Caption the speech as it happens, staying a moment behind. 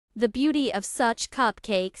The beauty of such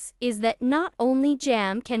cupcakes is that not only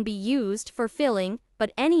jam can be used for filling,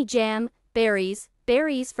 but any jam, berries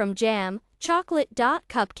from jam, chocolate.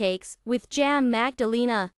 Cupcakes with jam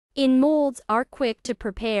Magdalena in molds are quick to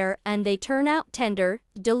prepare and they turn out tender,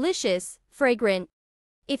 delicious, fragrant.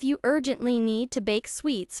 If you urgently need to bake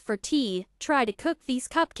sweets for tea, try to cook these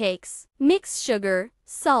cupcakes. Mix sugar,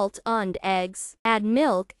 salt and eggs. Add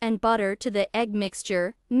milk and butter to the egg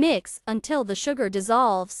mixture. Mix until the sugar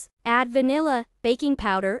dissolves. Add vanilla, baking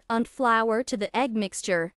powder and flour to the egg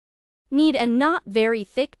mixture. Knead a not very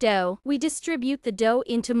thick dough. We distribute the dough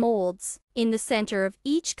into molds. In the center of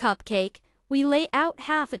each cupcake, we lay out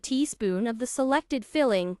half a teaspoon of the selected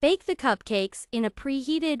filling. Bake the cupcakes in a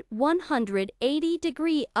preheated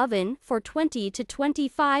 180-degree oven for 20 to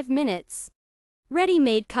 25 minutes.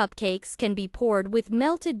 Ready-made cupcakes can be poured with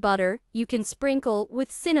melted butter, you can sprinkle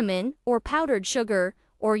with cinnamon or powdered sugar,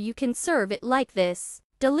 or you can serve it like this.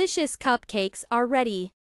 Delicious cupcakes are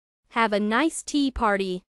ready. Have a nice tea party.